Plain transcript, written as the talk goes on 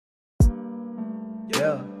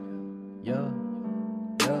Yeah.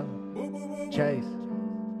 Chase.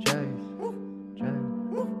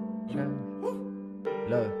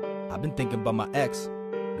 Look, I've been thinking about my ex.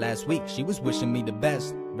 Last week, she was wishing me the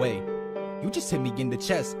best. Wait, you just hit me in the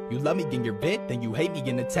chest. You love me in your vid, then you hate me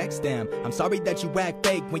in the text. Damn, I'm sorry that you act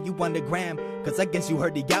fake when you on the gram. Cause I guess you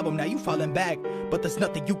heard the album, now you falling back. But there's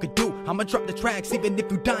nothing you could do, I'ma drop the tracks. Even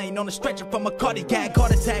if you dying on a stretcher from a cardiac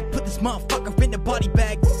heart attack. Put this motherfucker in the body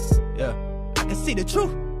bag. Yeah, I can see the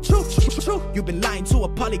truth. True. You've been lying to a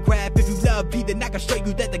polygraph. If you love me, then I can show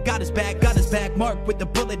you that the God is back. God is back, marked with the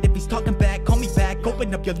bullet. If he's talking back, call me back.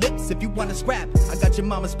 Open up your lips if you wanna scrap. I got your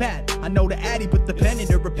mama's pad. I know the addy with the pen in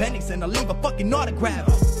her appendix, and I'll leave a fucking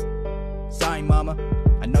autograph. Sorry, mama,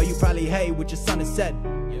 I know you probably hate what your son has said.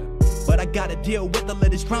 But I gotta deal with all of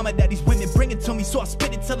this drama that these women bringing to me, so I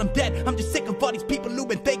spit it till I'm dead. I'm just sick of all these people who've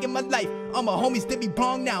been faking my life. All my homies did me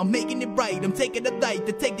wrong, now I'm making it right. I'm taking the light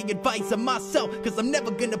to take the advice of myself, cause I'm never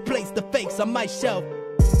gonna place the fakes on my shelf.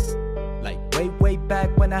 Like way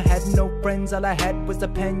back when I had no friends, all I had was a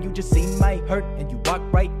pen. You just seen my hurt and you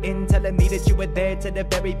walked right in, telling me that you were there to the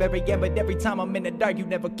very end. But every time I'm in the dark, you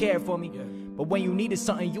never cared for me. But when you needed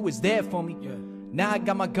something, you was there for me. Now I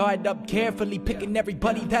got my guard up carefully, picking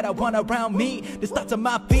everybody that I want around me. This thoughts on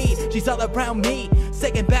my feet, she's all around me,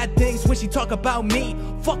 saying bad things when she talk about me.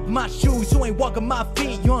 Fuck my shoes, you ain't walking my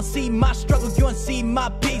feet. You don't see my struggle, you don't see my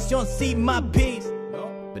peace. You don't see my peace,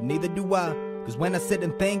 but neither do I. Cause when I sit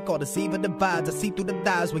and think, all the evil divides, I see through the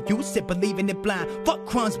lies when you sit believing it blind. Fuck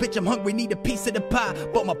crumbs, bitch, I'm hungry, need a piece of the pie.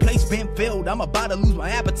 But my plate's been filled, I'm about to lose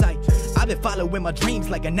my appetite. I've been following my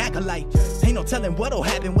dreams like an acolyte. Ain't no telling what'll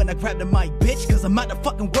happen when I grab the mic, bitch. Cause I'm out the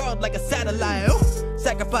fucking world like a satellite. Ooh.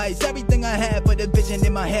 Sacrifice everything I have for the vision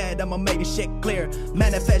in my head. I'ma make this shit clear.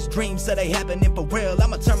 Manifest dreams so they happening for real.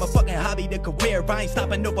 I'ma turn my fucking hobby to career. I ain't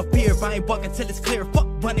stopping over fear, I ain't walking till it's clear. Fuck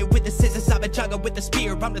running with the scissors, I've been jogging with the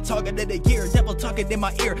spear. I'm the target of the year, devil talking in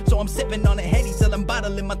my ear. So I'm sipping on a Henny till I'm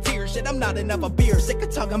bottling my tears. Shit, I'm not enough of beer, sick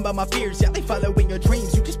of talking about my fears. Yeah, they following your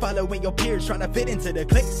dreams, you just following your peers. Trying to fit into the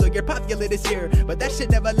clique so you're popular this year. But that shit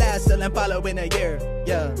never lasts till I'm following a year.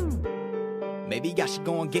 Yeah. Maybe I should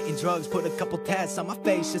go on getting drugs, put a couple tats on my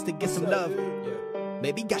face just to get some love.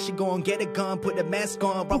 Maybe I should go and get a gun, put a mask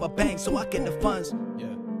on, rob a bank so I get the funds.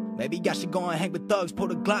 Maybe I should go and hang with thugs,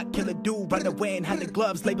 pull a Glock, kill a dude, run away and hide the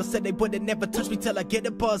gloves. Label said they wouldn't never touch me till I get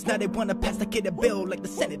a buzz. Now they wanna pass the kid a bill like the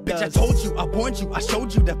Senate does. Bitch, I told you, I warned you, I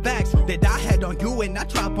showed you the facts that I had on you and I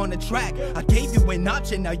drop on the track. I gave you an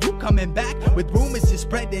option, now you coming back with rumors just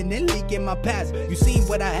spreading and leaking my past. You seen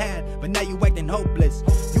what I had, but now you acting hopeless.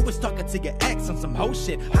 You was talking to your ex on some hoe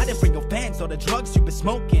shit, hiding from your fans all the drugs you been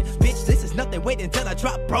smoking. Bitch, this is nothing, wait until I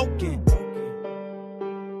drop Broken.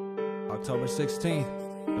 October 16th.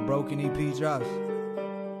 The Broken EP drops.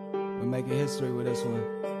 We're making history with this one.